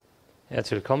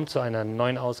Herzlich willkommen zu einer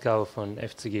neuen Ausgabe von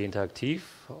FCG Interaktiv.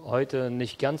 Heute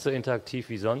nicht ganz so interaktiv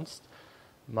wie sonst.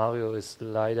 Mario ist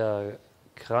leider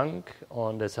krank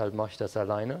und deshalb mache ich das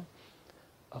alleine.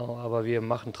 Aber wir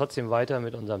machen trotzdem weiter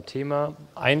mit unserem Thema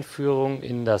Einführung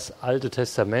in das Alte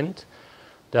Testament.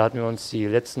 Da hatten wir uns die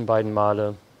letzten beiden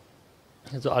Male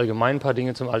so allgemein ein paar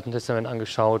Dinge zum Alten Testament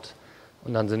angeschaut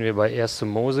und dann sind wir bei 1.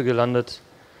 Mose gelandet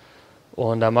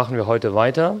und da machen wir heute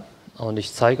weiter. Und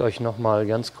ich zeige euch nochmal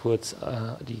ganz kurz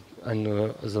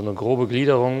eine grobe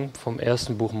Gliederung vom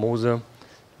ersten Buch Mose,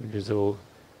 damit wir so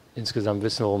insgesamt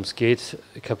wissen, worum es geht.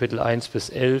 Kapitel 1 bis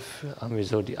 11 haben wir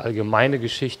so die allgemeine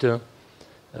Geschichte,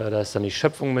 da ist dann die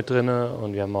Schöpfung mit drin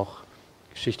und wir haben auch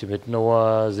Geschichte mit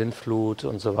Noah, Sintflut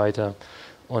und so weiter.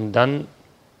 Und dann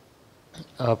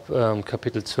ab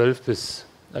Kapitel 12 bis,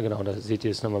 da seht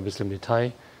ihr es nochmal ein bisschen im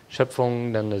Detail,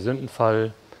 Schöpfung, dann der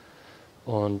Sündenfall,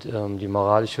 und die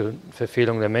moralische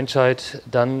Verfehlung der Menschheit.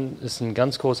 Dann ist ein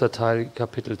ganz großer Teil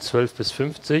Kapitel 12 bis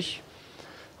 50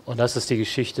 und das ist die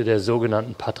Geschichte der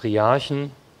sogenannten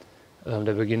Patriarchen,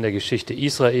 der Beginn der Geschichte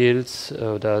Israels.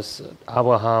 Da ist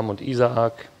Abraham und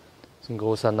Isaak, das ist ein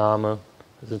großer Name,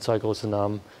 das sind zwei große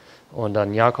Namen, und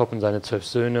dann Jakob und seine 12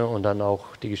 Söhne und dann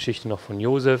auch die Geschichte noch von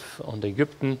Josef und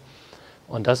Ägypten.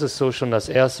 Und das ist so schon das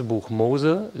erste Buch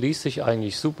Mose, liest sich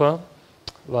eigentlich super,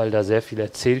 weil da sehr viel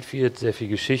erzählt wird, sehr viel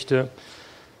Geschichte.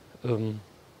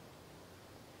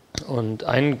 Und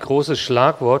ein großes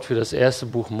Schlagwort für das erste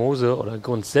Buch Mose oder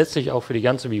grundsätzlich auch für die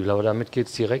ganze Bibel, aber damit geht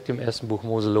es direkt im ersten Buch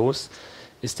Mose los,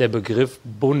 ist der Begriff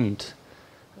Bund.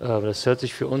 Das hört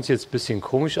sich für uns jetzt ein bisschen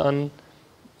komisch an,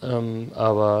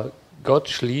 aber Gott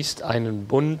schließt einen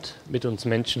Bund mit uns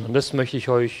Menschen. Und das möchte ich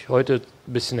euch heute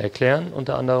ein bisschen erklären,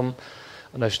 unter anderem.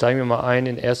 Und da steigen wir mal ein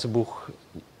in 1.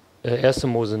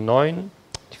 Mose 9,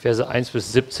 die Verse 1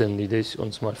 bis 17, die lese ich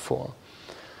uns mal vor.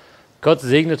 Gott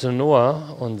segnete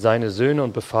Noah und seine Söhne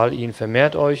und befahl ihnen,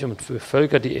 vermehrt euch und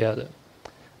bevölkert die Erde.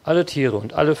 Alle Tiere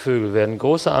und alle Vögel werden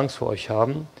große Angst vor euch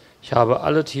haben. Ich habe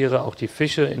alle Tiere, auch die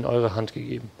Fische, in eure Hand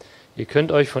gegeben. Ihr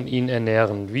könnt euch von ihnen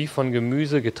ernähren, wie von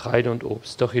Gemüse, Getreide und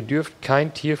Obst. Doch ihr dürft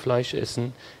kein Tierfleisch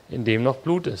essen, in dem noch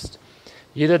Blut ist.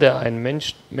 Jeder, der einen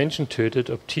Menschen tötet,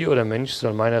 ob Tier oder Mensch,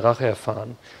 soll meine Rache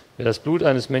erfahren. Wer das Blut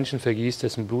eines Menschen vergießt,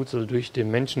 dessen Blut soll durch den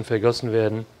Menschen vergossen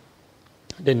werden,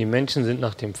 denn die Menschen sind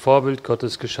nach dem Vorbild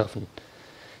Gottes geschaffen.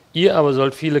 Ihr aber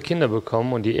sollt viele Kinder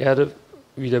bekommen und die Erde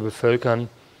wieder bevölkern.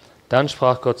 Dann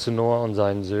sprach Gott zu Noah und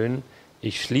seinen Söhnen,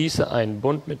 ich schließe einen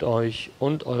Bund mit euch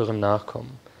und euren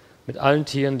Nachkommen, mit allen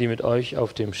Tieren, die mit euch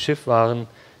auf dem Schiff waren,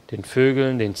 den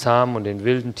Vögeln, den zahmen und den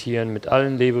wilden Tieren, mit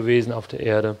allen Lebewesen auf der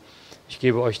Erde. Ich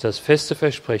gebe euch das feste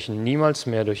Versprechen, niemals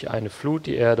mehr durch eine Flut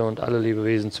die Erde und alle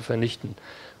Lebewesen zu vernichten.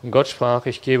 Und Gott sprach,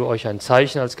 ich gebe euch ein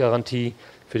Zeichen als Garantie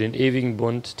für den ewigen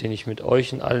Bund, den ich mit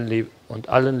euch und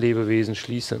allen Lebewesen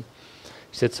schließe.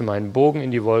 Ich setze meinen Bogen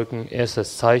in die Wolken, er ist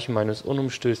das Zeichen meines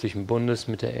unumstößlichen Bundes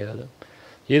mit der Erde.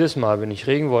 Jedes Mal, wenn ich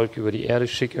Regenwolke über die Erde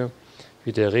schicke,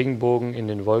 wird der Regenbogen in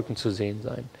den Wolken zu sehen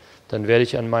sein. Dann werde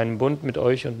ich an meinen Bund mit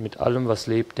euch und mit allem, was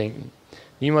lebt, denken.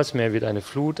 Niemals mehr wird eine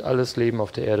Flut alles Leben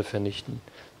auf der Erde vernichten.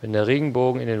 Wenn der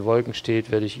Regenbogen in den Wolken steht,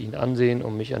 werde ich ihn ansehen,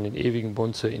 um mich an den ewigen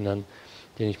Bund zu erinnern,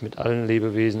 den ich mit allen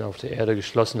Lebewesen auf der Erde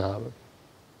geschlossen habe.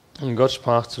 Und Gott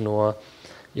sprach zu Noah,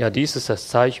 ja, dies ist das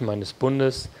Zeichen meines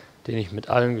Bundes, den ich mit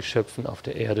allen Geschöpfen auf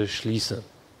der Erde schließe.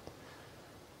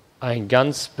 Ein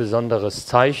ganz besonderes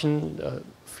Zeichen,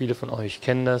 viele von euch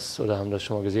kennen das oder haben das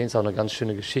schon mal gesehen, es ist auch eine ganz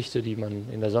schöne Geschichte, die man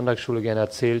in der Sonntagsschule gerne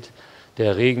erzählt.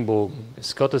 Der Regenbogen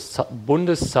ist Gottes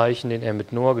Bundeszeichen, den er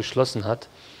mit Noah geschlossen hat.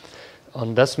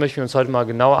 Und das möchten wir uns heute mal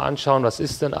genauer anschauen. Was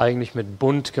ist denn eigentlich mit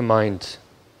Bund gemeint?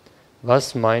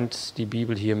 Was meint die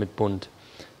Bibel hier mit Bund?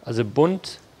 Also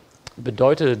Bund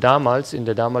bedeutete damals in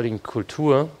der damaligen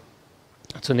Kultur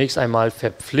zunächst einmal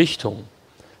Verpflichtung.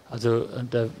 Also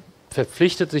da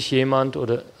verpflichtet sich jemand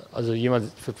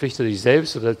jemand verpflichtet sich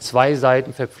selbst oder zwei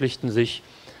Seiten verpflichten sich,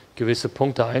 gewisse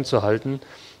Punkte einzuhalten.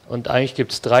 Und eigentlich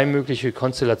gibt es 3 mögliche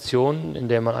Konstellationen, in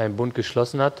der man einen Bund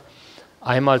geschlossen hat.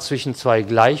 Einmal zwischen 2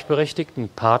 gleichberechtigten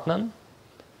Partnern,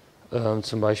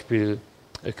 zum Beispiel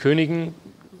Königen,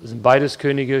 sind beides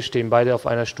Könige, stehen beide auf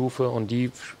einer Stufe und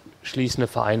die schließen eine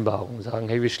Vereinbarung, sagen,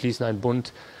 hey, wir schließen einen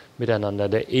Bund miteinander.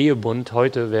 Der Ehebund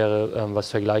heute wäre was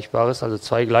Vergleichbares, also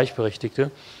 2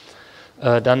 Gleichberechtigte.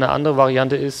 Dann eine andere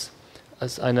Variante ist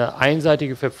eine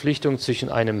einseitige Verpflichtung zwischen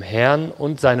einem Herrn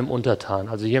und seinem Untertan.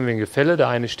 Also hier haben wir ein Gefälle, der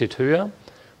eine steht höher,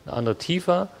 der andere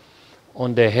tiefer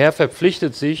und der Herr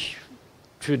verpflichtet sich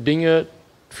für Dinge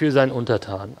für seinen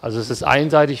Untertan. Also es ist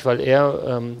einseitig, weil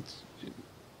er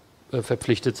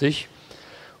verpflichtet sich.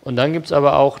 Und dann gibt es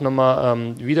aber auch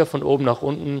nochmal wieder von oben nach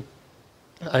unten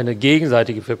eine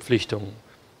gegenseitige Verpflichtung.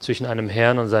 zwischen einem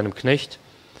Herrn und seinem Knecht.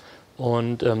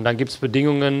 Und dann gibt es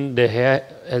Bedingungen, der Herr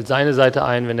hält seine Seite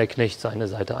ein, wenn der Knecht seine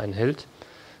Seite einhält.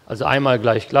 Also einmal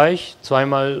gleich,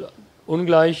 zweimal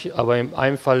ungleich, aber in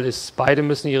einem Fall ist, beide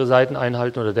müssen ihre Seiten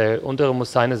einhalten oder der untere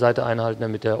muss seine Seite einhalten,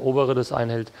 damit der obere das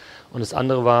einhält. Und das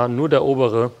andere war, nur der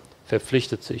obere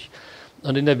verpflichtet sich.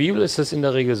 Und in der Bibel ist es in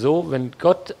der Regel so, wenn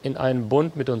Gott in einen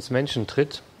Bund mit uns Menschen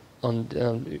tritt, und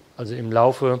also im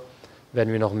Laufe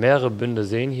werden wir noch mehrere Bünde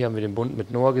sehen, hier haben wir den Bund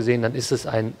mit Noah gesehen, dann ist es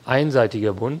ein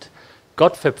einseitiger Bund.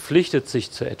 Gott verpflichtet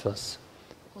sich zu etwas.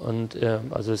 Und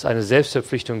also es ist eine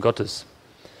Selbstverpflichtung Gottes.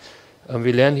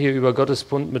 Wir lernen hier über Gottes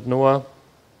Bund mit Noah,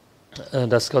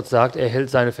 dass Gott sagt, er hält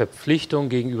seine Verpflichtung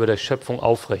gegenüber der Schöpfung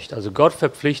aufrecht. Also Gott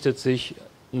verpflichtet sich,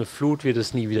 eine Flut wird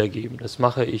es nie wieder geben. Das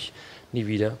mache ich nie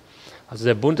wieder. Also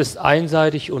der Bund ist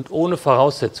einseitig und ohne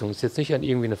Voraussetzung. Ist jetzt nicht an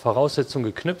irgendwie eine Voraussetzung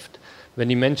geknüpft. Wenn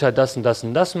die Menschheit das und das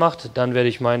und das macht, dann werde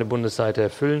ich meine Bundesseite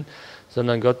erfüllen.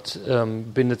 Sondern Gott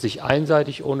bindet sich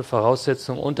einseitig ohne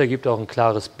Voraussetzung und er gibt auch ein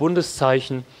klares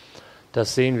Bundeszeichen.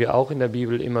 Das sehen wir auch in der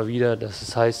Bibel immer wieder.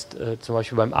 Das heißt, zum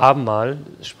Beispiel beim Abendmahl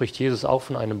spricht Jesus auch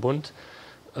von einem Bund.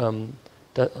 Und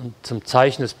zum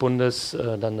Zeichen des Bundes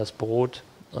dann das Brot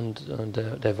und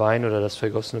der Wein oder das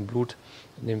vergossene Blut,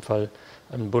 in dem Fall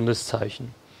ein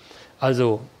Bundeszeichen.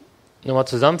 Also, nochmal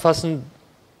zusammenfassend,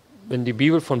 wenn die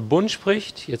Bibel von Bund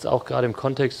spricht, jetzt auch gerade im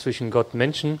Kontext zwischen Gott und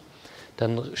Menschen,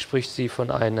 dann spricht sie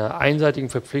von einer einseitigen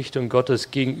Verpflichtung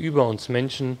Gottes gegenüber uns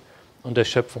Menschen und der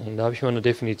Schöpfung. Und da habe ich mal eine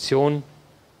Definition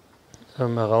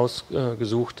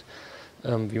herausgesucht,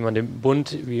 wie man den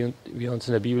Bund, wie er uns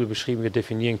in der Bibel beschrieben wird,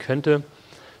 definieren könnte.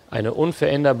 Eine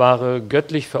unveränderbare,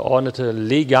 göttlich verordnete,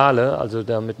 legale, also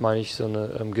damit meine ich so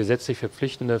eine gesetzlich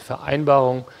verpflichtende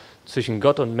Vereinbarung zwischen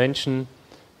Gott und Menschen,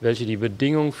 welche die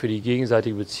Bedingungen für die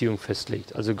gegenseitige Beziehung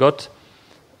festlegt. Also Gott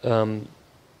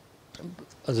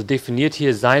definiert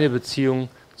hier seine Beziehung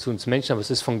zu uns Menschen, aber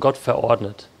es ist von Gott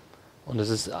verordnet. Und es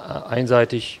ist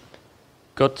einseitig,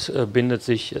 Gott bindet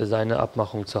sich, seine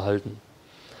Abmachung zu halten.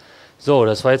 So,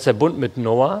 das war jetzt der Bund mit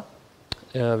Noah.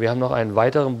 Wir haben noch einen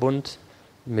weiteren Bund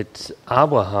mit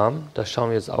Abraham. Da schauen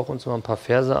wir jetzt auch uns mal ein paar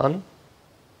Verse an.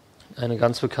 Eine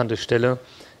ganz bekannte Stelle,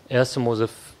 1. Mose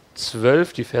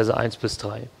 12, die Verse 1 bis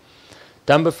 3.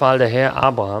 Dann befahl der Herr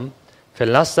Abraham,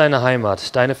 verlass deine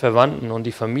Heimat, deine Verwandten und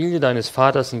die Familie deines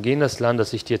Vaters und geh in das Land,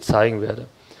 das ich dir zeigen werde.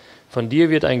 Von dir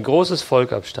wird ein großes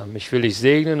Volk abstammen. Ich will dich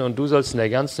segnen und du sollst in der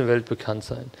ganzen Welt bekannt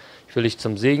sein. Ich will dich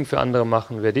zum Segen für andere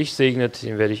machen. Wer dich segnet,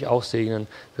 den werde ich auch segnen.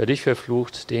 Wer dich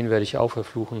verflucht, den werde ich auch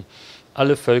verfluchen.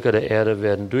 Alle Völker der Erde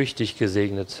werden durch dich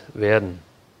gesegnet werden.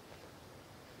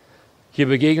 Hier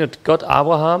begegnet Gott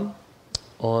Abraham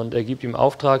und er gibt ihm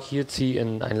Auftrag, hier zieh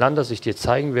in ein Land, das ich dir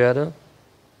zeigen werde.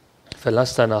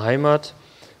 Verlass deine Heimat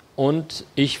und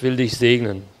ich will dich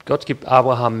segnen. Gott gibt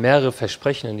Abraham mehrere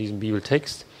Versprechen in diesem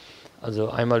Bibeltext.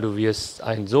 Also einmal, du wirst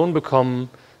einen Sohn bekommen,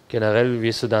 generell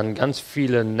wirst du dann ganz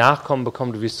viele Nachkommen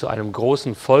bekommen, du wirst zu einem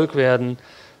großen Volk werden,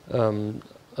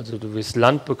 also du wirst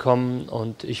Land bekommen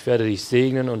und ich werde dich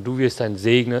segnen und du wirst ein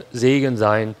Segen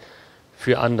sein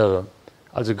für andere.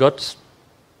 Also Gott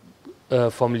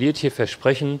formuliert hier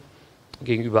Versprechen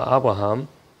gegenüber Abraham.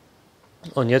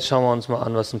 Und jetzt schauen wir uns mal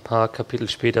an, was ein paar Kapitel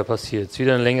später passiert. Es ist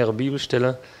wieder eine längere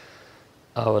Bibelstelle,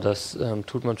 aber das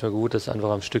tut manchmal gut, das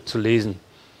einfach am Stück zu lesen.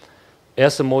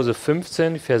 1. Mose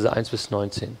 15, Verse 1 bis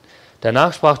 19.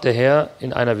 Danach sprach der Herr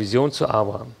in einer Vision zu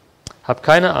Abraham. Hab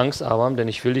keine Angst, Abraham, denn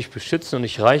ich will dich beschützen und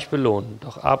dich reich belohnen.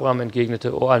 Doch Abraham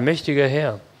entgegnete, O allmächtiger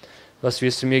Herr, was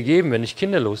wirst du mir geben, wenn ich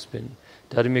kinderlos bin?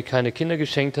 Da du mir keine Kinder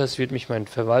geschenkt hast, wird mich mein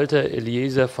Verwalter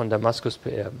Eliezer von Damaskus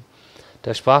beerben.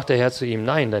 Da sprach der Herr zu ihm,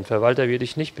 nein, dein Verwalter wird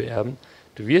dich nicht beerben.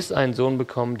 Du wirst einen Sohn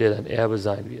bekommen, der dein Erbe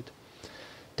sein wird.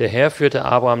 Der Herr führte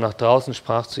Abraham nach draußen,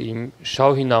 sprach zu ihm,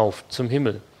 schau hinauf zum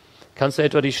Himmel. Kannst du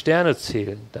etwa die Sterne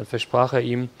zählen? Dann versprach er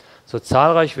ihm, so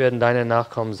zahlreich werden deine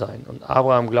Nachkommen sein. Und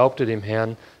Abraham glaubte dem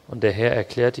Herrn, und der Herr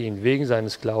erklärte ihn wegen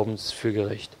seines Glaubens für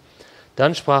gerecht.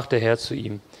 Dann sprach der Herr zu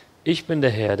ihm, ich bin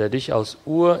der Herr, der dich aus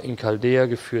Ur in Chaldea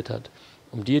geführt hat,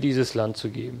 um dir dieses Land zu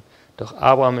geben. Doch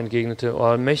Abraham entgegnete, O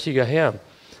allmächtiger Herr,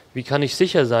 wie kann ich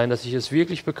sicher sein, dass ich es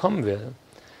wirklich bekommen werde?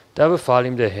 Da befahl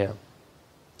ihm der Herr,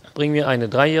 bring mir eine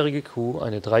 3-jährige Kuh,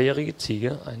 eine 3-jährige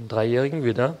Ziege, einen 3-jährigen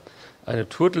Widder, eine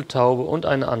Turteltaube und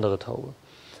eine andere Taube.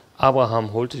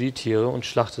 Abraham holte die Tiere und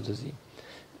schlachtete sie.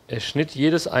 Er schnitt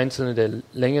jedes einzelne der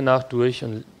Länge nach durch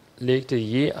und legte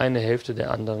je eine Hälfte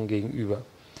der anderen gegenüber.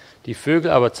 Die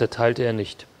Vögel aber zerteilte er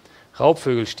nicht.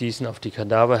 Raubvögel stießen auf die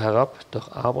Kadaver herab,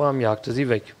 doch Abraham jagte sie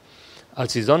weg.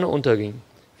 Als die Sonne unterging,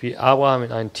 fiel Abraham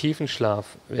in einen tiefen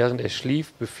Schlaf. Während er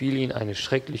schlief, befiel ihn eine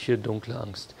schreckliche, dunkle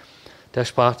Angst. Da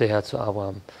sprach der Herr zu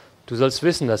Abraham, du sollst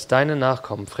wissen, dass deine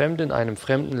Nachkommen fremd in einem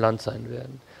fremden Land sein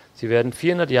werden. Sie werden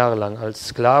 400 Jahre lang als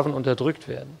Sklaven unterdrückt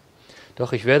werden.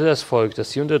 Doch ich werde das Volk,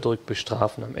 das sie unterdrückt,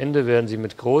 bestrafen. Am Ende werden sie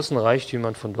mit großen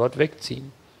Reichtümern von dort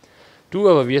wegziehen. Du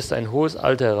aber wirst ein hohes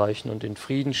Alter erreichen und in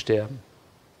Frieden sterben.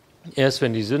 Erst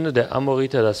wenn die Sünde der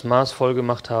Amoriter das Maß voll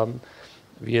gemacht haben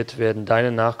wird, werden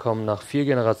deine Nachkommen nach 4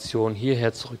 Generationen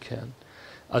hierher zurückkehren.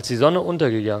 Als die Sonne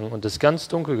untergegangen und es ganz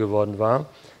dunkel geworden war,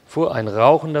 fuhr ein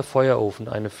rauchender Feuerofen,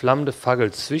 eine flammende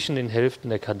Fackel zwischen den Hälften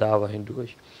der Kadaver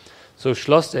hindurch. So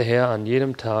schloss der Herr an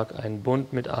jedem Tag einen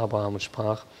Bund mit Abraham und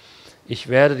sprach: Ich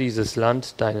werde dieses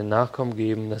Land deinen Nachkommen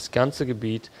geben, das ganze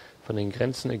Gebiet von den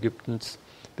Grenzen Ägyptens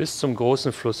bis zum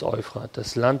großen Fluss Euphrat,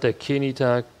 das Land der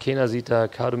Keniter, Kenasiter,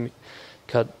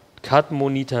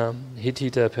 Kadmoniter,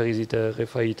 Hittiter, Perisiter,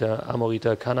 Rephaiter,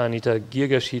 Amoriter, Kanaaniter,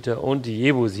 Girgashiter und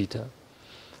Jebusiter.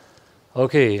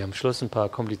 Okay, am Schluss ein paar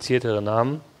kompliziertere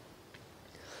Namen.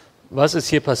 Was ist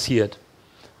hier passiert?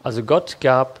 Also Gott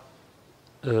gab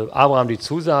Abraham die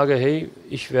Zusage, hey,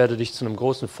 ich werde dich zu einem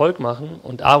großen Volk machen,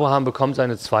 und Abraham bekommt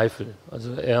seine Zweifel.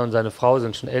 Also er und seine Frau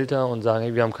sind schon älter und sagen,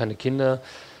 hey, wir haben keine Kinder,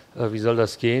 wie soll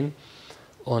das gehen?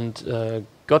 Und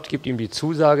Gott gibt ihm die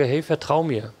Zusage, hey, vertrau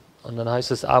mir. Und dann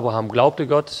heißt es, Abraham glaubte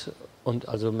Gott, und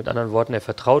also mit anderen Worten, er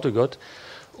vertraute Gott.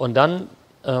 Und dann,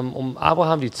 um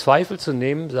Abraham die Zweifel zu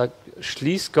nehmen,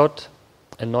 schließt Gott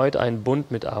erneut einen Bund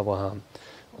mit Abraham.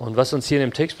 Und was uns hier in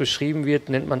dem Text beschrieben wird,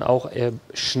 nennt man auch, er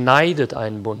schneidet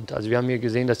einen Bund. Also wir haben hier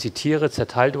gesehen, dass die Tiere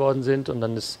zerteilt worden sind und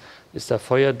dann ist da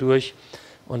Feuer durch.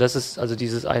 Und das ist also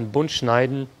dieses einen Bund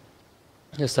schneiden,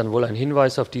 ist dann wohl ein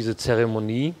Hinweis auf diese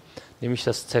Zeremonie, nämlich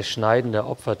das Zerschneiden der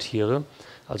Opfertiere.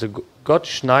 Also Gott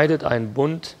schneidet einen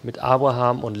Bund mit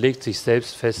Abraham und legt sich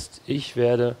selbst fest, ich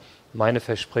werde meine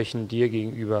Versprechen dir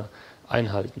gegenüber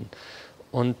einhalten.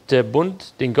 Und der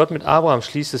Bund, den Gott mit Abraham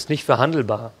schließt, ist nicht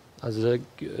verhandelbar. Also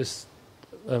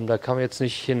da kann man jetzt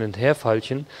nicht hin und her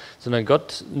feilschen, sondern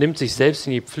Gott nimmt sich selbst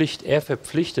in die Pflicht. Er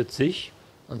verpflichtet sich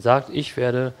und sagt, ich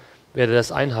werde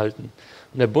das einhalten.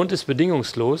 Und der Bund ist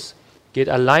bedingungslos, geht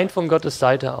allein von Gottes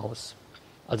Seite aus.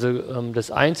 Also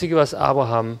das Einzige, was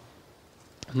Abraham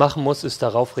machen muss, ist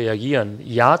darauf reagieren,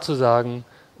 Ja zu sagen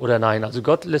oder Nein. Also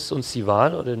Gott lässt uns die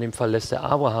Wahl, oder in dem Fall lässt der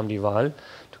Abraham die Wahl.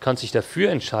 Du kannst dich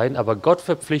dafür entscheiden, aber Gott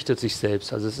verpflichtet sich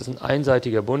selbst. Also es ist ein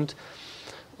einseitiger Bund.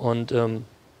 Und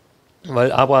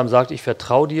weil Abraham sagt, ich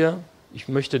vertraue dir, ich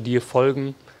möchte dir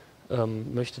folgen,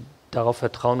 möchte darauf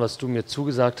vertrauen, was du mir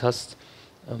zugesagt hast,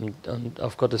 und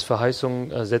auf Gottes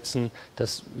Verheißung setzen,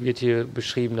 das wird hier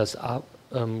beschrieben, dass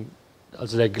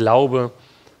also der Glaube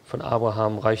von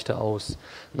Abraham reichte aus.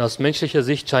 Und aus menschlicher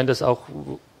Sicht scheint das auch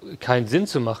keinen Sinn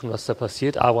zu machen, was da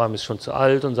passiert. Abraham ist schon zu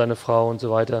alt und seine Frau und so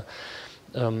weiter.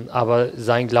 Aber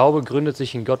sein Glaube gründet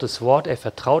sich in Gottes Wort. Er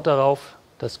vertraut darauf,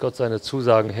 dass Gott seine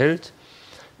Zusagen hält.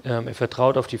 Er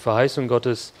vertraut auf die Verheißung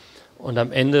Gottes, und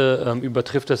am Ende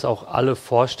übertrifft es auch alle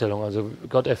Vorstellungen. Also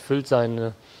Gott erfüllt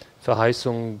seine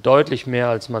Verheißungen deutlich mehr,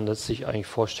 als man das sich eigentlich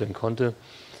vorstellen konnte.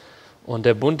 Und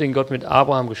der Bund, den Gott mit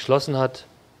Abraham geschlossen hat,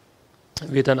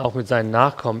 wird dann auch mit seinen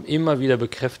Nachkommen immer wieder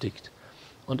bekräftigt.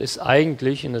 Und ist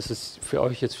eigentlich, und das ist für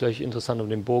euch jetzt vielleicht interessant, um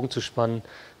den Bogen zu spannen,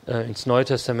 ins Neue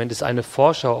Testament, ist eine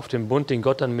Vorschau auf den Bund, den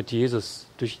Gott dann mit Jesus,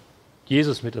 durch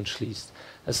Jesus mit uns schließt.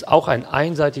 Es ist auch ein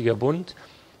einseitiger Bund.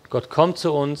 Gott kommt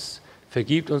zu uns,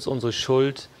 vergibt uns unsere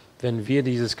Schuld, wenn wir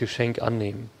dieses Geschenk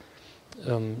annehmen.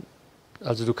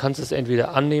 Also du kannst es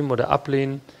entweder annehmen oder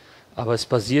ablehnen, aber es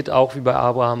basiert auch wie bei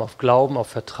Abraham auf Glauben, auf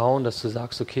Vertrauen, dass du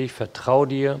sagst, okay, ich vertraue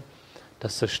dir,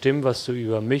 dass das stimmt, was du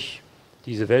über mich,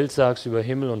 diese Welt sagst, über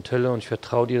Himmel und Hölle, und ich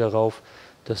vertraue dir darauf,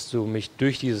 dass du mich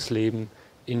durch dieses Leben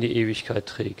in die Ewigkeit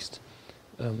trägst.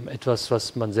 Etwas,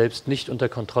 was man selbst nicht unter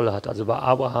Kontrolle hat. Also bei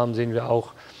Abraham sehen wir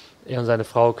auch, er und seine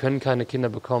Frau können keine Kinder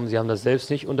bekommen, sie haben das selbst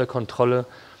nicht unter Kontrolle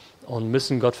und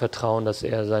müssen Gott vertrauen, dass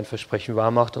er sein Versprechen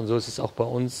wahrmacht. Und so ist es auch bei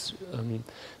uns.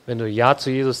 Wenn du Ja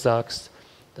zu Jesus sagst,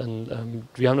 dann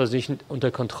wir haben das nicht unter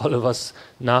Kontrolle, was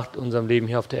nach unserem Leben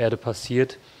hier auf der Erde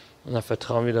passiert, und dann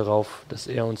vertrauen wir darauf, dass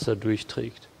er uns da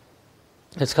durchträgt.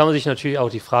 Jetzt kann man sich natürlich auch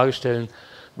die Frage stellen,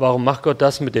 warum macht Gott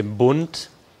das mit dem Bund?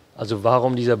 Also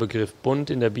warum dieser Begriff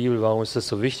Bund in der Bibel, warum ist das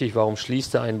so wichtig, warum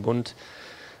schließt er einen Bund?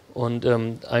 Und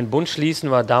ein Bund schließen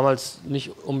war damals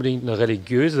nicht unbedingt eine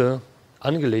religiöse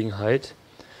Angelegenheit,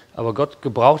 aber Gott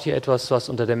gebraucht hier etwas, was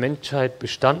unter der Menschheit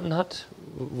bestanden hat,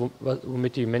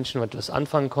 womit die Menschen etwas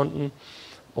anfangen konnten.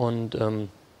 Und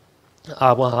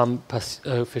Abraham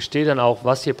versteht dann auch,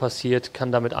 was hier passiert,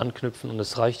 kann damit anknüpfen, und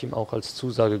es reicht ihm auch als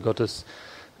Zusage Gottes.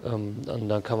 Und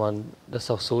dann kann man das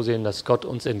auch so sehen, dass Gott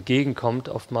uns entgegenkommt,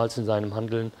 oftmals in seinem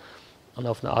Handeln, und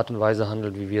auf eine Art und Weise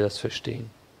handelt, wie wir das verstehen.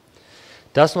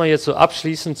 Das mal jetzt so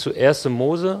abschließend zu 1.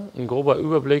 Mose, ein grober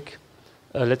Überblick.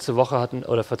 Letzte Woche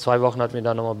oder vor 2 Wochen hatten wir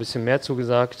da nochmal ein bisschen mehr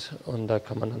zugesagt und da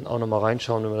kann man dann auch nochmal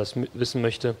reinschauen, wenn man das wissen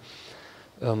möchte.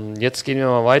 Jetzt gehen wir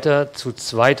mal weiter zu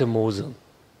 2. Mose.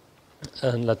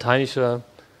 Ein lateinischer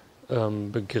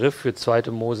Begriff für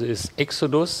 2. Mose ist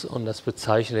Exodus und das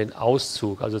bezeichnet den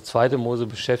Auszug. Also 2. Mose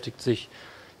beschäftigt sich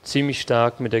ziemlich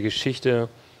stark mit der Geschichte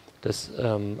des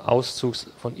Auszugs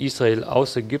von Israel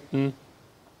aus Ägypten.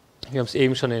 Wir haben es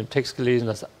eben schon in dem Text gelesen,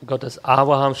 dass Gott es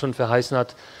Abraham schon verheißen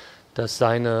hat, dass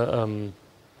seine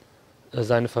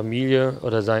Familie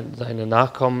oder seine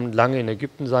Nachkommen lange in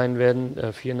Ägypten sein werden,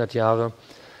 400 Jahre.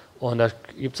 Und da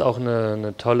gibt es auch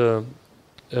eine tolle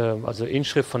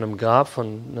Inschrift von einem Grab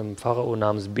von einem Pharao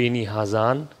namens Beni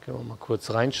Hasan. Können wir mal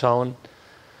kurz reinschauen.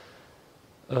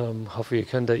 Hoffe, ihr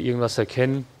könnt da irgendwas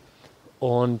erkennen.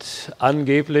 Und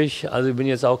angeblich, also ich bin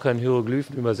jetzt auch kein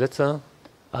Hieroglyphenübersetzer,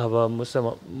 aber muss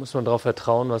man darauf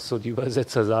vertrauen, was so die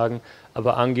Übersetzer sagen.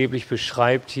 Aber angeblich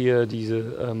beschreibt hier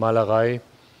diese Malerei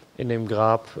in dem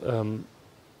Grab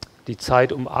die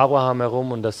Zeit um Abraham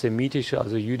herum und dass semitische,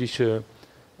 also jüdische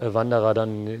Wanderer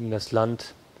dann in das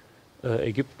Land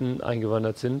Ägypten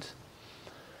eingewandert sind.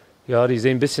 Ja, die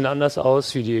sehen ein bisschen anders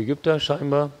aus wie die Ägypter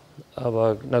scheinbar.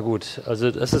 Aber na gut,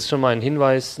 also das ist schon mal ein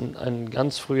Hinweis, ein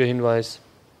ganz früher Hinweis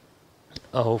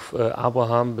auf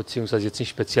Abraham, beziehungsweise jetzt nicht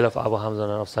speziell auf Abraham,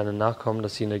 sondern auf seine Nachkommen,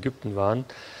 dass sie in Ägypten waren.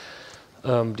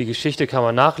 Die Geschichte kann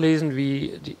man nachlesen,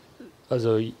 wie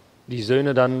die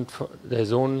Söhne dann, der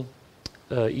Sohn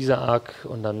Isaak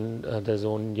und dann der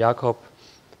Sohn Jakob,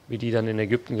 wie die dann in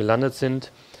Ägypten gelandet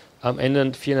sind. Am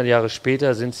Ende, 400 Jahre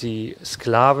später, sind sie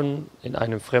Sklaven in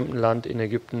einem fremden Land in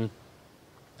Ägypten.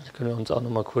 Da können wir uns auch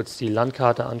nochmal kurz die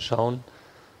Landkarte anschauen.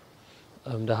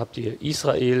 Da habt ihr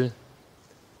Israel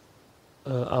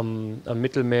am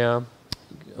Mittelmeer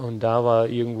und da war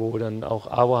irgendwo dann auch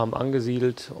Abraham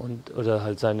angesiedelt oder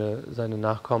halt seine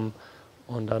Nachkommen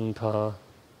und dann ein paar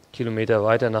Kilometer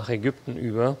weiter nach Ägypten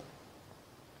über.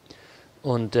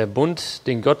 Und der Bund,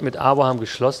 den Gott mit Abraham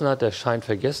geschlossen hat, der scheint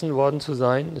vergessen worden zu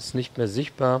sein, ist nicht mehr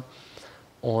sichtbar.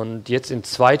 Und jetzt in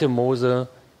 2. Mose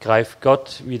greift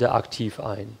Gott wieder aktiv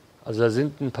ein. Also da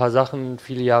sind ein paar Sachen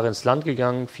viele Jahre ins Land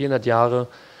gegangen, 400 Jahre,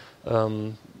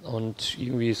 und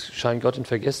irgendwie scheint Gott in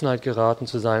Vergessenheit geraten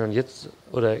zu sein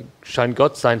oder scheint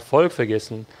Gott sein Volk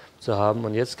vergessen zu haben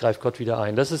und jetzt greift Gott wieder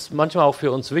ein. Das ist manchmal auch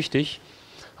für uns wichtig.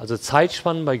 Also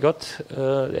Zeitspannen bei Gott,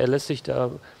 er lässt sich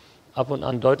da ab und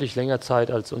an deutlich länger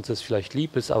Zeit, als uns das vielleicht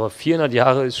lieb ist, aber 400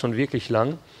 Jahre ist schon wirklich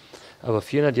lang. Aber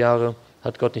 400 Jahre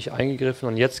hat Gott nicht eingegriffen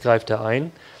und jetzt greift er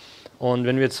ein. Und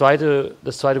wenn wir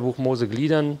das 2. Buch Mose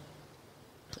gliedern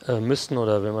müssten,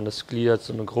 oder wenn man das gliedert,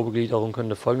 so eine grobe Gliederung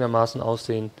könnte folgendermaßen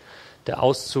aussehen: Der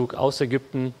Auszug aus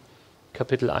Ägypten,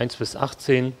 Kapitel 1 bis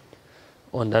 18.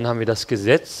 Und dann haben wir das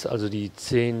Gesetz, also die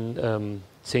 10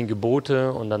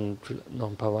 Gebote und dann noch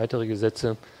ein paar weitere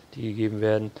Gesetze, die gegeben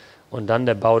werden. Und dann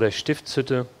der Bau der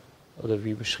Stiftshütte, oder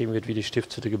wie beschrieben wird, wie die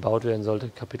Stiftshütte gebaut werden sollte,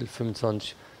 Kapitel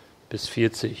 25 bis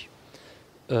 40.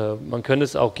 Man könnte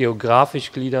es auch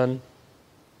geografisch gliedern,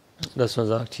 dass man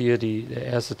sagt, hier der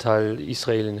erste Teil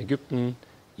Israel in Ägypten,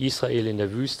 Israel in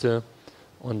der Wüste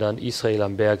und dann Israel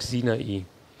am Berg Sinai.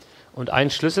 Und ein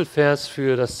Schlüsselvers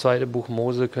für das 2. Buch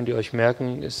Mose, könnt ihr euch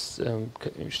merken,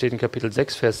 steht in Kapitel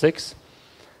 6, Vers 6.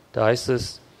 Da heißt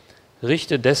es: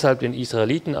 Richte deshalb den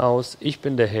Israeliten aus, ich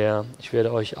bin der Herr, ich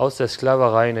werde euch aus der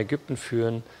Sklaverei in Ägypten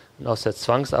führen und aus der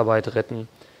Zwangsarbeit retten.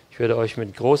 Ich werde euch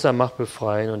mit großer Macht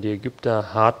befreien und die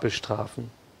Ägypter hart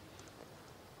bestrafen.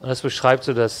 Und das beschreibt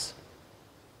so das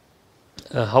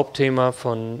Hauptthema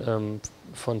von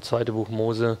 2. Buch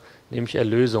Mose, nämlich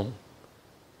Erlösung.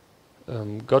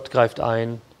 Gott greift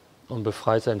ein und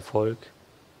befreit sein Volk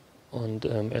und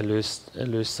erlöst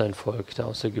sein Volk da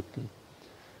aus Ägypten.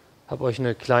 Ich habe euch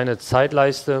eine kleine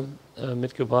Zeitleiste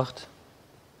mitgebracht.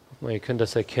 Ihr könnt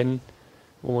das erkennen,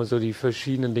 wo man so die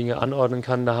verschiedenen Dinge anordnen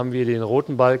kann. Da haben wir den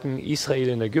roten Balken Israel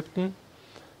in Ägypten.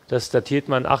 Das datiert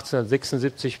man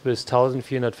 1876 bis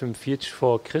 1445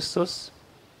 vor Christus.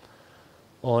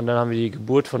 Und dann haben wir die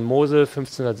Geburt von Mose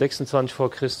 1526 vor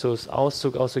Christus,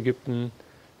 Auszug aus Ägypten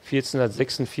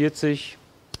 1446.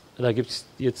 Da gibt es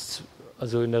jetzt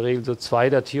also in der Regel so 2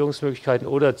 Datierungsmöglichkeiten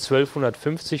oder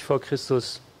 1250 vor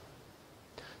Christus.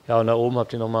 Ja, und da oben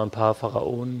habt ihr nochmal ein paar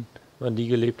Pharaonen, wann die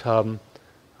gelebt haben.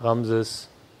 Ramses.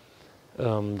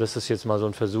 Das ist jetzt mal so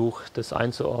ein Versuch, das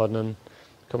einzuordnen.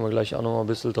 Kommen wir gleich auch nochmal ein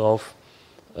bisschen drauf.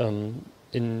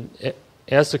 In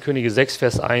 1. Könige 6,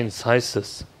 Vers 1 heißt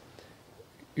es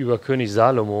über König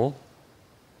Salomo: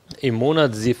 Im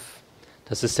Monat Sif,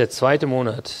 das ist der 2.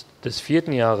 Monat des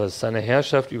 4. Jahres seiner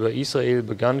Herrschaft über Israel,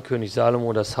 begann König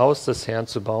Salomo das Haus des Herrn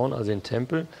zu bauen, also den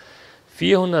Tempel,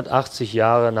 480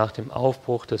 Jahre nach dem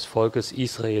Aufbruch des Volkes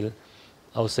Israel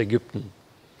aus Ägypten.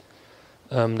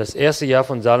 Das erste Jahr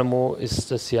von Salomo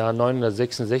ist das Jahr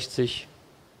 966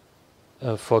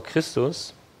 vor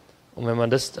Christus. Und wenn man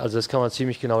das, also das kann man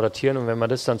ziemlich genau datieren, und wenn man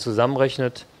das dann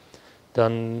zusammenrechnet,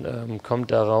 dann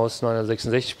kommt daraus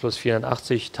 966 plus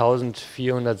 480,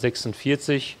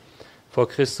 1446 vor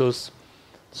Christus.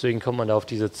 Deswegen kommt man da auf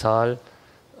diese Zahl.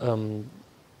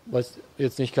 Weiß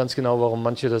jetzt nicht ganz genau, warum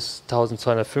manche das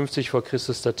 1250 vor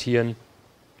Christus datieren,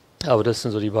 aber das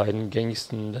sind so die beiden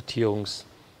gängigsten Datierungszahlen.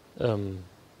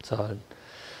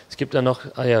 Es gibt dann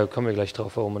noch, kommen wir gleich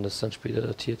drauf, warum man das dann später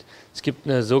datiert. Es gibt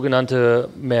eine sogenannte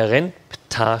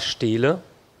Meremptah-Stele.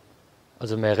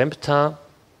 Also Meremptah,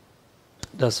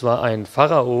 das war ein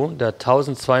Pharao, der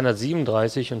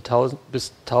 1237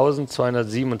 bis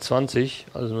 1227,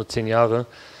 also nur 10 Jahre,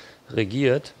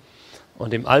 regiert.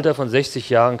 Und im Alter von 60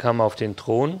 Jahren kam er auf den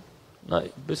Thron. Ein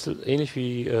bisschen ähnlich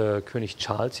wie König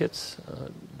Charles jetzt.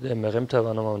 Der Meremptah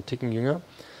war nochmal einen Ticken jünger.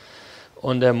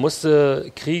 Und er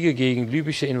musste Kriege gegen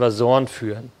libysche Invasoren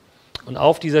führen. Und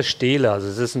auf dieser Stele, also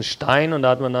es ist ein Stein, und da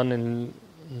hat man dann in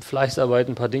Fleißarbeit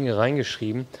ein paar Dinge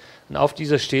reingeschrieben. Und auf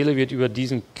dieser Stele wird über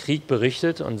diesen Krieg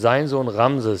berichtet, und sein Sohn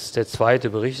Ramses II.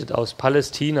 Berichtet aus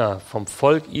Palästina vom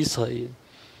Volk Israel.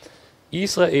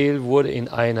 Israel wurde in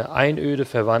eine Einöde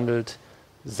verwandelt,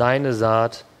 seine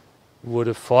Saat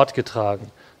wurde fortgetragen.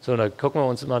 So, dann gucken wir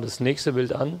uns mal das nächste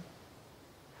Bild an.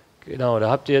 Genau, da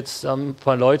habt ihr jetzt ein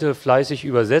paar Leute fleißig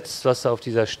übersetzt, was da auf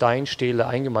dieser Steinstele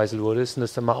eingemeißelt wurde, ist, und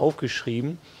das dann mal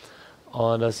aufgeschrieben.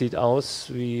 Und das sieht aus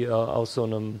wie aus so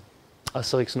einem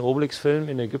Asterix- und Obelix-Film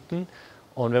in Ägypten.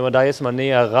 Und wenn man da jetzt mal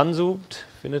näher ranzoomt,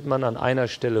 findet man an einer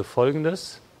Stelle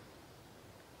Folgendes.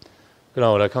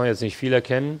 Genau, da kann man jetzt nicht viel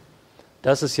erkennen.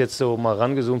 Das ist jetzt so mal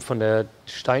rangezoomt von der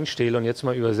Steinstele und jetzt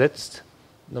mal übersetzt,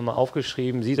 nochmal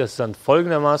aufgeschrieben, sieht das dann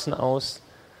folgendermaßen aus.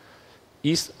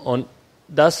 Und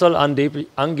das soll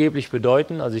angeblich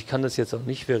bedeuten, also ich kann das jetzt auch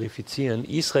nicht verifizieren,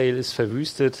 Israel ist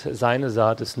verwüstet, seine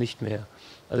Saat ist nicht mehr.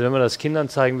 Also wenn man das Kindern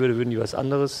zeigen würde, würden die was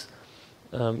anderes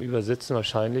übersetzen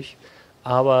wahrscheinlich.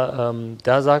 Aber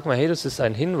da sagt man, hey, das ist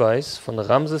ein Hinweis von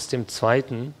Ramses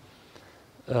II.,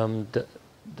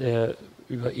 der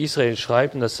über Israel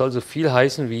schreibt, und das soll so viel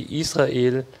heißen wie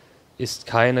Israel ist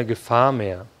keine Gefahr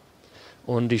mehr.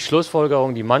 Und die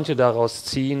Schlussfolgerung, die manche daraus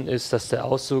ziehen, ist, dass der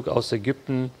Auszug aus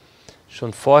Ägypten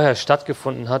schon vorher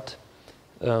stattgefunden hat,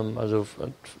 also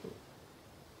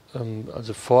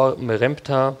vor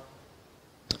Meremptah,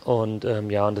 und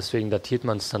und deswegen datiert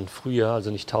man es dann früher, also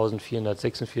nicht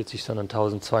 1446, sondern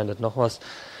 1200 noch was.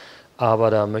 Aber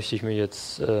da möchte ich mir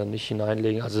jetzt nicht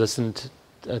hineinlegen. Also das sind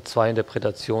 2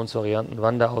 Interpretationsvarianten,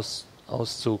 wann der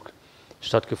Auszug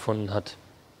stattgefunden hat.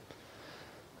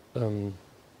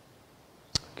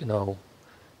 Genau.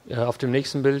 Ja, auf dem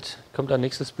nächsten Bild, kommt ein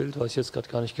nächstes Bild, weiß ich jetzt gerade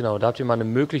gar nicht genau. Da habt ihr mal eine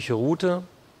mögliche Route,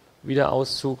 wie der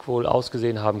Auszug wohl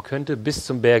ausgesehen haben könnte, bis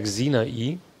zum Berg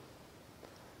Sinai.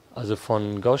 Also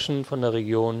von Goshen, von der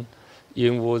Region.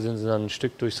 Irgendwo sind sie dann ein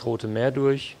Stück durchs Rote Meer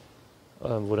durch,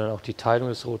 wo dann auch die Teilung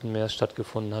des Roten Meers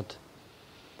stattgefunden hat.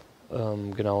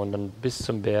 Genau, und dann bis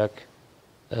zum Berg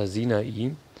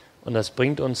Sinai. Und das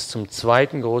bringt uns zum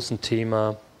zweiten großen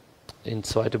Thema in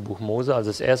 2. Buch Mose. Also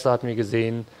das erste hatten wir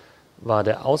gesehen, war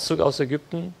der Auszug aus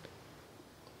Ägypten.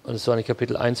 Und es war in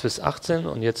Kapitel 1 bis 18.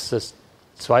 Und jetzt das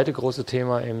zweite große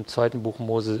Thema im 2. Buch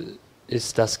Mose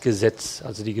ist das Gesetz.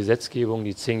 Also die Gesetzgebung,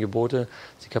 die 10 Gebote,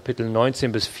 die Kapitel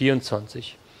 19 bis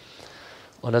 24.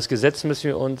 Und das Gesetz müssen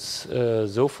wir uns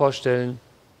so vorstellen.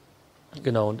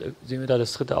 Genau, und sehen wir da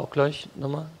das dritte auch gleich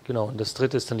nochmal? Genau, und das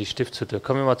dritte ist dann die Stiftshütte.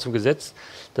 Kommen wir mal zum Gesetz.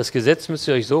 Das Gesetz müsst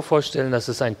ihr euch so vorstellen, dass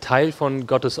es ein Teil von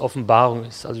Gottes Offenbarung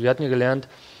ist. Also wir hatten ja gelernt,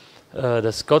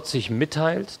 dass Gott sich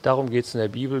mitteilt. Darum geht es in der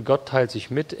Bibel. Gott teilt sich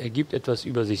mit, er gibt etwas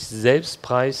über sich selbst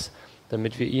preis,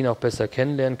 damit wir ihn auch besser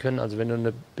kennenlernen können. Also wenn du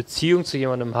eine Beziehung zu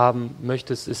jemandem haben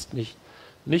möchtest, ist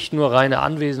nicht nur reine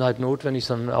Anwesenheit notwendig,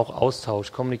 sondern auch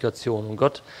Austausch, Kommunikation. Und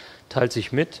Gott teilt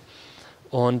sich mit.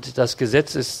 Und das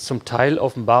Gesetz ist zum Teil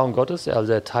Offenbarung Gottes,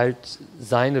 also er teilt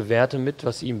seine Werte mit,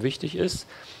 was ihm wichtig ist.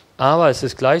 Aber es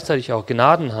ist gleichzeitig auch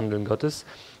Gnadenhandeln Gottes,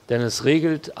 denn es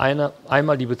regelt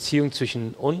einmal die Beziehung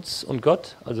zwischen uns und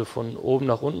Gott, also von oben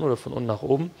nach unten oder von unten nach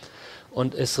oben.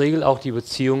 Und es regelt auch die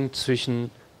Beziehung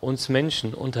zwischen uns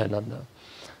Menschen untereinander.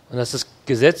 Und das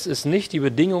Gesetz ist nicht die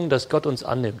Bedingung, dass Gott uns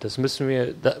annimmt. Das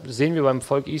sehen wir beim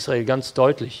Volk Israel ganz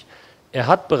deutlich. Er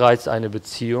hat bereits eine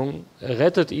Beziehung, er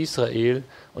rettet Israel,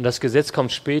 und das Gesetz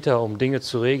kommt später, um Dinge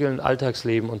zu regeln,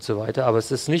 Alltagsleben und so weiter. Aber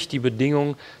es ist nicht die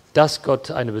Bedingung, dass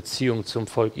Gott eine Beziehung zum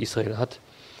Volk Israel hat.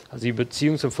 Also die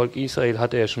Beziehung zum Volk Israel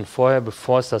hatte er schon vorher,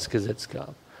 bevor es das Gesetz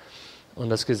gab. Und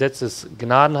das Gesetz ist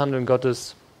Gnadenhandeln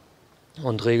Gottes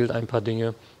und regelt ein paar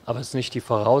Dinge. aber es ist nicht die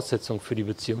Voraussetzung für die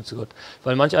Beziehung zu Gott.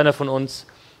 Weil manch einer von uns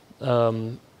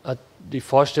hat die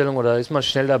Vorstellung oder ist man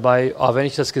schnell dabei, wenn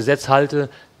ich das Gesetz halte,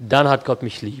 dann hat Gott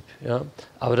mich lieb. Ja?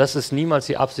 Aber das ist niemals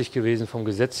die Absicht gewesen, vom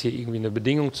Gesetz hier irgendwie eine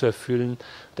Bedingung zu erfüllen,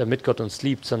 damit Gott uns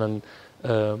liebt, sondern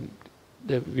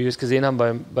wie wir es gesehen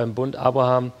haben beim Bund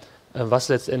Abraham, was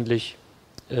letztendlich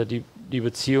die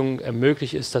Beziehung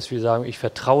ermöglicht ist, dass wir sagen, ich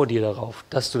vertraue dir darauf,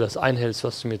 dass du das einhältst,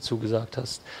 was du mir zugesagt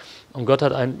hast. Und Gott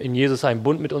hat in Jesus einen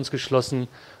Bund mit uns geschlossen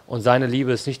und seine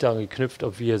Liebe ist nicht daran geknüpft,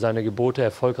 ob wir seine Gebote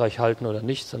erfolgreich halten oder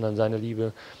nicht, sondern seine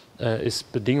Liebe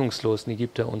ist bedingungslos und die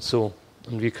gibt er uns so.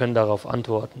 Und wir können darauf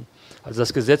antworten. Also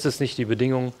das Gesetz ist nicht die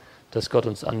Bedingung, dass Gott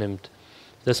uns annimmt.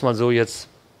 Das mal so jetzt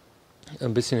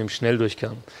ein bisschen im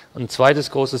Schnelldurchgang. Und ein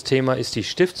zweites großes Thema ist die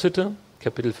Stiftshütte,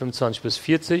 Kapitel 25 bis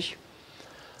 40.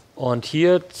 Und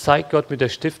hier zeigt Gott mit der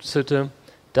Stiftshütte,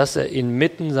 dass er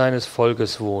inmitten seines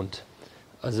Volkes wohnt.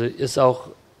 Also ist auch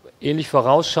ähnlich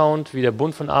vorausschauend, wie der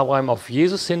Bund von Abraham auf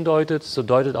Jesus hindeutet, so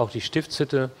deutet auch die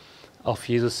Stiftshütte auf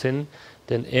Jesus hin,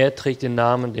 denn er trägt den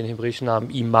hebräischen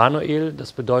Namen Immanuel,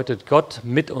 das bedeutet Gott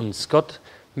mit uns, Gott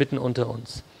mitten unter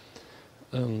uns.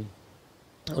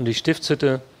 Und die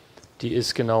Stiftshütte, die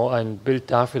ist genau ein Bild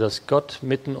dafür, dass Gott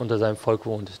mitten unter seinem Volk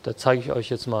wohnt. Da zeige ich euch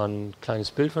jetzt mal ein kleines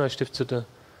Bild von der Stiftshütte.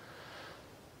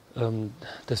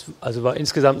 Das war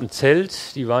insgesamt ein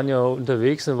Zelt, die waren ja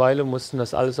unterwegs eine Weile, mussten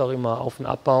das alles auch immer auf- und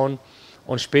abbauen.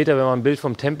 Und später, wenn man ein Bild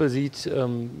vom Tempel sieht,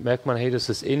 merkt man, hey, das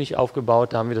ist eh nicht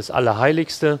aufgebaut, da haben wir das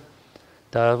Allerheiligste.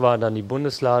 Da war dann die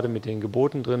Bundeslade mit den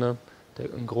Geboten drin,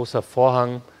 ein großer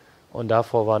Vorhang und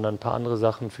davor waren dann ein paar andere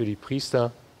Sachen für die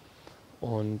Priester.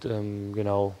 Und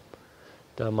genau,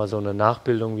 da mal so eine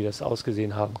Nachbildung, wie das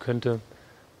ausgesehen haben könnte.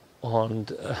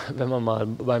 Und wenn man mal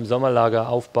beim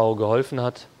Sommerlageraufbau geholfen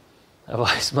hat, da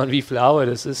weiß man, wie viel Arbeit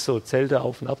es ist, so Zelte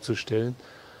auf- und abzustellen.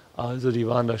 Also die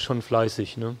waren da schon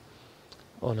fleißig, ne?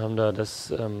 Und haben da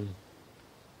das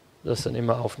dann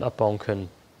immer auf- und abbauen können.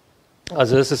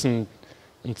 Also das ist ein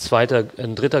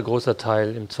dritter großer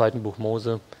Teil im zweiten Buch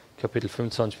Mose, Kapitel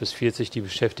 25 bis 40, die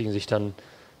beschäftigen sich dann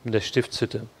mit der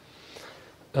Stiftshütte.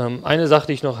 Eine Sache,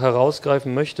 die ich noch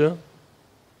herausgreifen möchte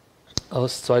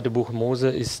aus 2. Buch Mose,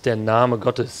 ist der Name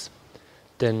Gottes.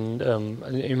 Denn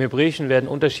im Hebräischen werden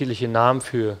unterschiedliche Namen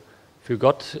für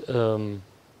Gott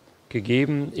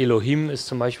gegeben. Elohim ist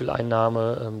zum Beispiel ein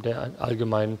Name, der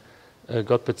allgemein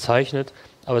Gott bezeichnet.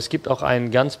 Aber es gibt auch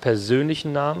einen ganz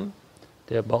persönlichen Namen,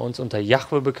 der bei uns unter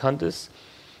Jahwe bekannt ist.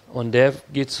 Und der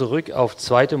geht zurück auf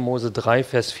 2. Mose 3,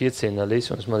 Vers 14. Da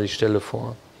lese ich uns mal die Stelle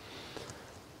vor.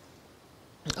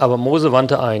 Aber Mose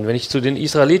wandte ein: Wenn ich zu den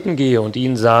Israeliten gehe und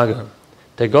ihnen sage,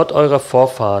 der Gott eurer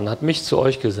Vorfahren hat mich zu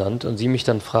euch gesandt, und sie mich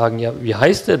dann fragen, ja, wie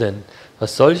heißt er denn?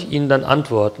 Was soll ich ihnen dann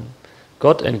antworten?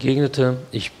 Gott entgegnete: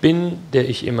 Ich bin, der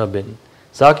ich immer bin.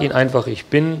 Sag ihnen einfach, ich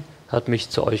bin, hat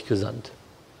mich zu euch gesandt.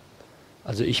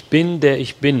 Also ich bin, der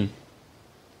ich bin.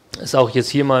 Ist auch jetzt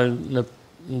hier mal einen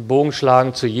Bogen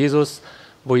schlagen zu Jesus,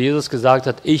 wo Jesus gesagt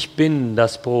hat, ich bin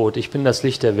das Brot, ich bin das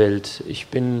Licht der Welt, ich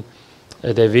bin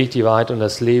der Weg, die Wahrheit und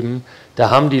das Leben. Da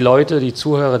haben die Leute, die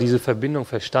Zuhörer, diese Verbindung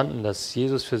verstanden, dass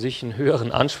Jesus für sich einen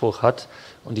höheren Anspruch hat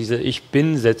und diese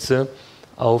Ich-Bin-Sätze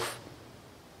auf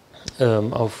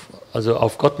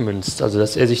Gott münzt, also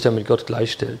dass er sich damit Gott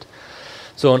gleichstellt.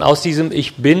 So, und aus diesem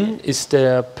Ich Bin ist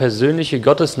der persönliche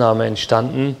Gottesname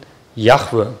entstanden,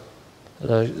 Jahwe.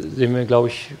 Da sehen wir, glaube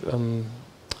ich,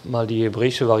 mal die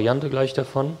hebräische Variante gleich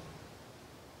davon.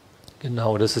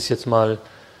 Genau, das ist jetzt mal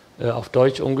auf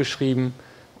Deutsch umgeschrieben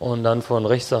und dann von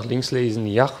rechts nach links lesen,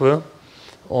 Jahwe.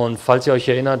 Und falls ihr euch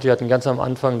erinnert, wir hatten ganz am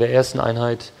Anfang der ersten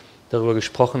Einheit darüber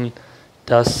gesprochen,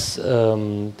 dass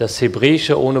das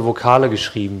Hebräische ohne Vokale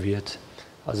geschrieben wird.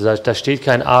 Also da steht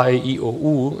kein A, E, I, O,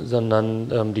 U,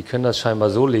 sondern die können das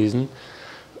scheinbar so lesen.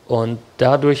 Und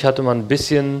dadurch hatte man ein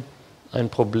bisschen ein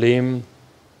Problem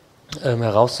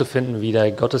herauszufinden, wie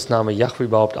der Gottesname Jahwe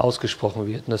überhaupt ausgesprochen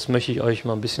wird. Und das möchte ich euch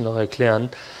mal ein bisschen noch erklären.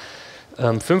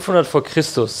 500 vor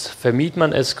Christus vermied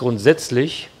man es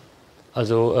grundsätzlich,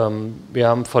 also wir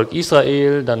haben Volk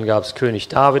Israel, dann gab es König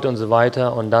David und so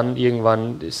weiter und dann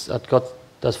irgendwann hat Gott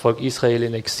das Volk Israel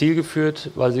in Exil geführt,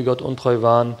 weil sie Gott untreu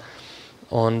waren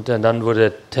und dann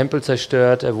wurde der Tempel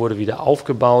zerstört, er wurde wieder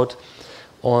aufgebaut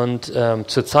und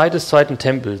zur Zeit des zweiten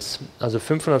Tempels, also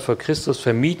 500 vor Christus,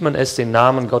 vermied man es, den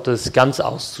Namen Gottes ganz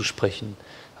auszusprechen.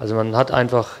 Also man hat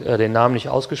einfach den Namen nicht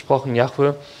ausgesprochen,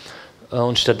 Jahwe,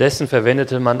 und stattdessen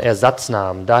verwendete man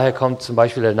Ersatznamen. Daher kommt zum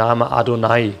Beispiel der Name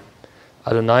Adonai.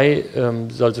 Adonai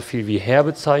soll so viel wie Herr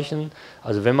bezeichnen.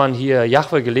 Also wenn man hier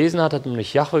Jahwe gelesen hat, hat man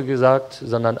nicht Jahwe gesagt,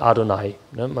 sondern Adonai.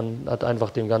 Ne? Man hat einfach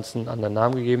dem Ganzen einen anderen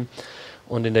Namen gegeben.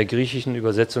 Und in der griechischen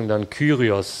Übersetzung dann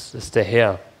Kyrios, das ist der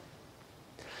Herr.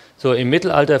 So, im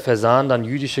Mittelalter versahen dann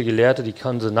jüdische Gelehrte die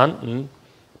Konsonanten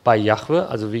bei Jahwe.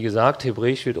 Also wie gesagt,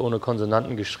 Hebräisch wird ohne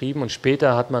Konsonanten geschrieben und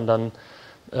später hat man dann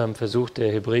versucht,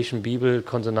 der hebräischen Bibel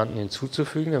Konsonanten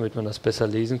hinzuzufügen, damit man das besser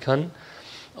lesen kann.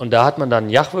 Und da hat man dann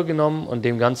Jahwe genommen und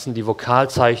dem Ganzen die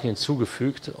Vokalzeichen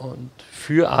hinzugefügt und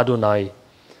für Adonai.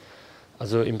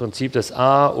 Also im Prinzip das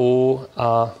A, O,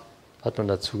 A hat man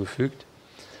dazugefügt.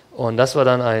 Und das war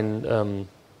dann ein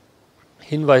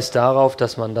Hinweis darauf,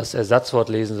 dass man das Ersatzwort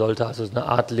lesen sollte, also eine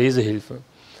Art Lesehilfe.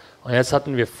 Und jetzt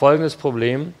hatten wir folgendes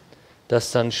Problem,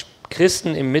 dass dann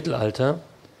Christen im Mittelalter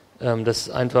das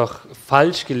einfach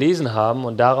falsch gelesen haben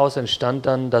und daraus entstand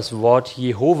dann das Wort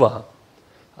Jehova.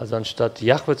 Also anstatt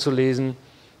Jahwe zu lesen,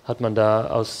 hat man da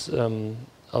aus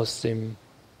dem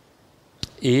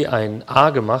E ein A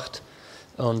gemacht.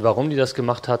 Und warum die das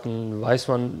gemacht hatten, weiß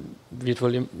man nicht,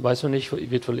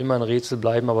 wird wohl immer ein Rätsel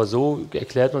bleiben, aber so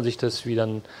erklärt man sich das, wie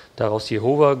dann daraus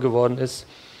Jehova geworden ist.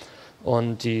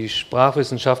 Und die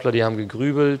Sprachwissenschaftler, die haben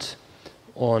gegrübelt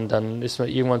und dann ist man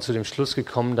irgendwann zu dem Schluss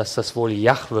gekommen, dass das wohl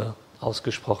Jahwe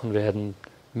ausgesprochen werden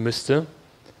müsste.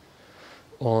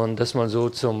 Und dass man so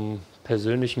zum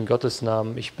persönlichen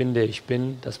Gottesnamen, ich bin der ich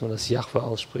bin, dass man das Jahwe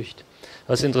ausspricht.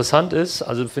 Was interessant ist,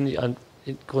 also finde ich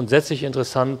grundsätzlich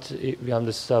interessant, wir haben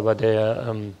das da bei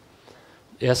der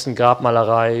ersten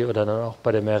Grabmalerei oder dann auch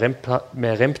bei der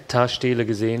Merempta-Stele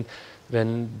gesehen,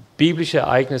 wenn biblische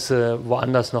Ereignisse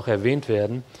woanders noch erwähnt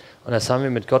werden. Und das haben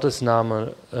wir mit Gottes Namen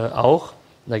auch.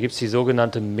 Und da gibt es die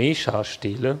sogenannte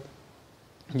Mesha-Stele,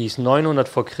 die ist 900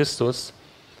 vor Christus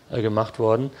gemacht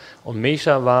worden. Und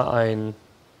Mesha war ein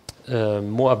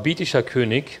moabitischer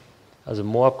König, also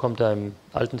Moab kommt da im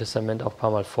Alten Testament auch ein paar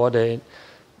Mal vor, der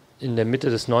in der Mitte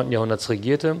des 9. Jahrhunderts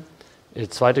regierte.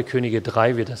 2. Könige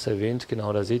 3 wird das erwähnt,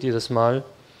 genau, da seht ihr das mal.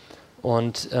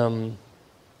 Und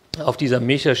auf dieser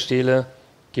Mesha-Stele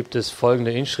gibt es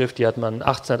folgende Inschrift, die hat man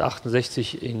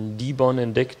 1868 in Dibon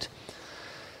entdeckt.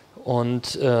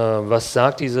 Und was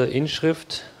sagt diese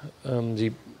Inschrift?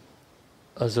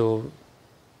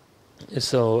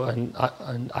 Ist so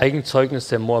ein Eigenzeugnis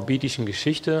der moabitischen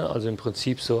Geschichte, also im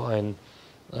Prinzip so ein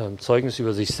Zeugnis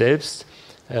über sich selbst.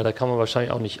 Ja, da kann man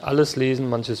wahrscheinlich auch nicht alles lesen,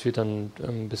 manches wird dann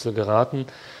ein bisschen geraten.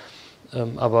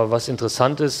 Aber was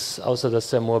interessant ist, außer dass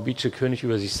der moabitische König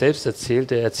über sich selbst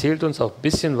erzählt, der erzählt uns auch ein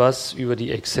bisschen was über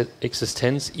die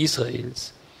Existenz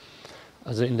Israels.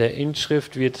 Also in der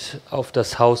Inschrift wird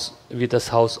das Haus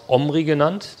Omri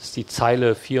genannt, das ist die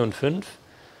Zeile 4 und 5,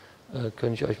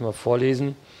 könnte ich euch mal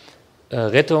vorlesen.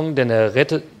 Rettung, denn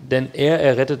er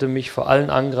errettete mich vor allen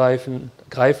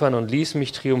Angreifern und ließ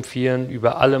mich triumphieren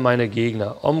über alle meine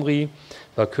Gegner. Omri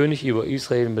war König über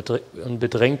Israel und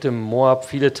bedrängte Moab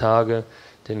viele Tage,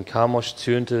 denn Kamosch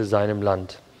zürnte seinem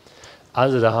Land.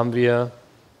 Also da haben wir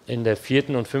in der 4.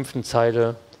 und 5.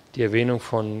 Zeile die Erwähnung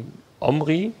von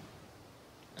Omri,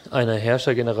 einer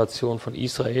Herrschergeneration von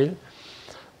Israel.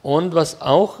 Und was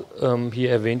auch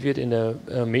hier erwähnt wird in der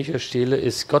Mesha-Stele,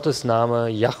 ist Gottes Name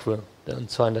Jahwe.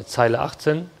 Und zwar in der Zeile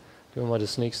 18. Können wir mal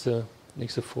das nächste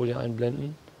Folie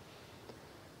einblenden.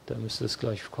 Da müsste es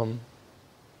gleich kommen.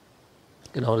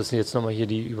 Genau, das sind jetzt nochmal hier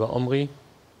die über Omri.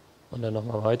 Und dann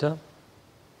nochmal weiter.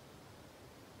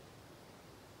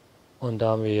 Und da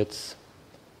haben wir jetzt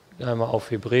einmal auf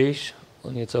Hebräisch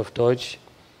und jetzt auf Deutsch.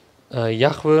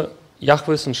 Jahwe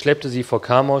ist und schleppte sie vor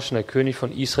Kamosch, und der König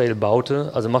von Israel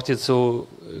baute. Also macht jetzt so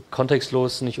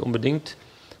kontextlos nicht unbedingt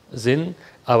Sinn,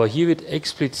 aber hier wird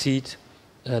explizit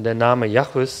der Name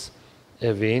Jahwes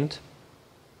erwähnt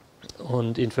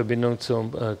und in Verbindung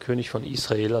zum König von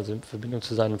Israel, also in Verbindung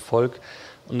zu seinem Volk.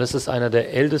 Und das ist einer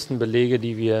der ältesten Belege,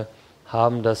 die wir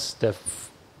haben, dass der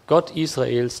Gott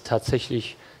Israels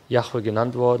tatsächlich Jahwe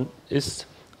genannt worden ist,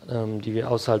 die wir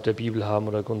außerhalb der Bibel haben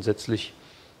oder grundsätzlich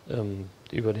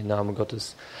über den Namen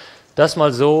Gottes. Das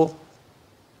mal so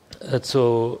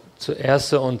zu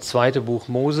 1. und 2. Buch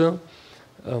Mose.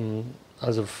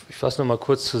 Also ich fasse nochmal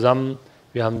kurz zusammen.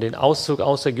 Wir haben den Auszug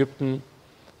aus Ägypten,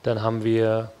 dann haben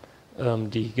wir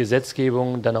die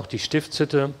Gesetzgebung, dann auch die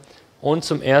Stiftshütte und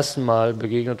zum ersten Mal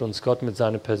begegnet uns Gott mit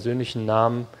seinem persönlichen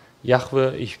Namen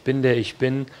Jahwe, ich bin der ich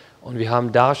bin, und wir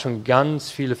haben da schon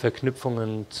ganz viele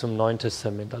Verknüpfungen zum Neuen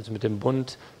Testament, also mit dem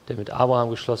Bund, der mit Abraham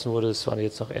geschlossen wurde, das war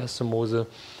jetzt noch 1. Mose,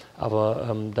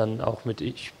 aber dann auch mit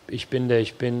ich bin der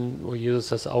ich bin, wo Jesus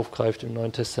das aufgreift im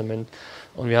Neuen Testament.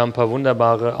 Und wir haben ein paar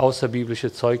wunderbare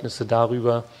außerbiblische Zeugnisse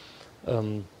darüber,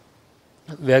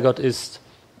 wer Gott ist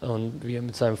und wie er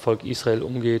mit seinem Volk Israel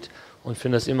umgeht, und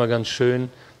finde das immer ganz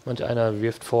schön. Manch einer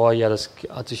wirft vor, ja, das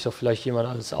hat sich doch vielleicht jemand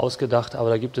alles ausgedacht,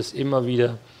 aber da gibt es immer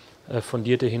wieder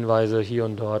fundierte Hinweise hier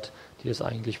und dort, die das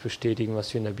eigentlich bestätigen,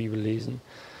 was wir in der Bibel lesen.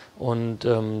 Und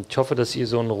ich hoffe, dass ihr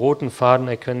so einen roten Faden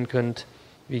erkennen könnt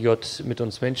wie Gott mit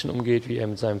uns Menschen umgeht, wie er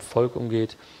mit seinem Volk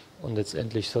umgeht. Und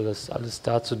letztendlich soll das alles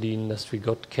dazu dienen, dass wir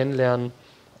Gott kennenlernen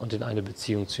und in eine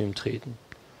Beziehung zu ihm treten.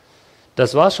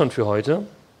 Das war's schon für heute.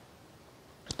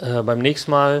 Beim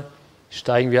nächsten Mal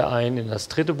steigen wir ein in das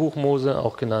 3. Buch Mose,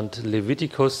 auch genannt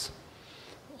Levitikus.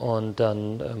 Und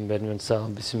dann werden wir uns da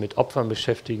ein bisschen mit Opfern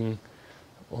beschäftigen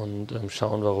und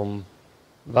schauen,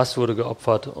 was wurde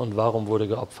geopfert und warum wurde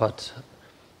geopfert.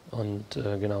 Und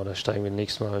genau, da steigen wir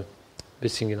nächstes Mal ein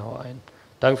bisschen genauer ein.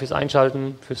 Danke fürs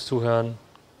Einschalten, fürs Zuhören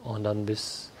und dann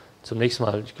bis zum nächsten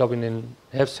Mal. Ich glaube, in den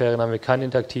Herbstferien haben wir kein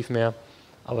Interaktiv mehr,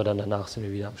 aber dann danach sind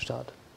wir wieder am Start.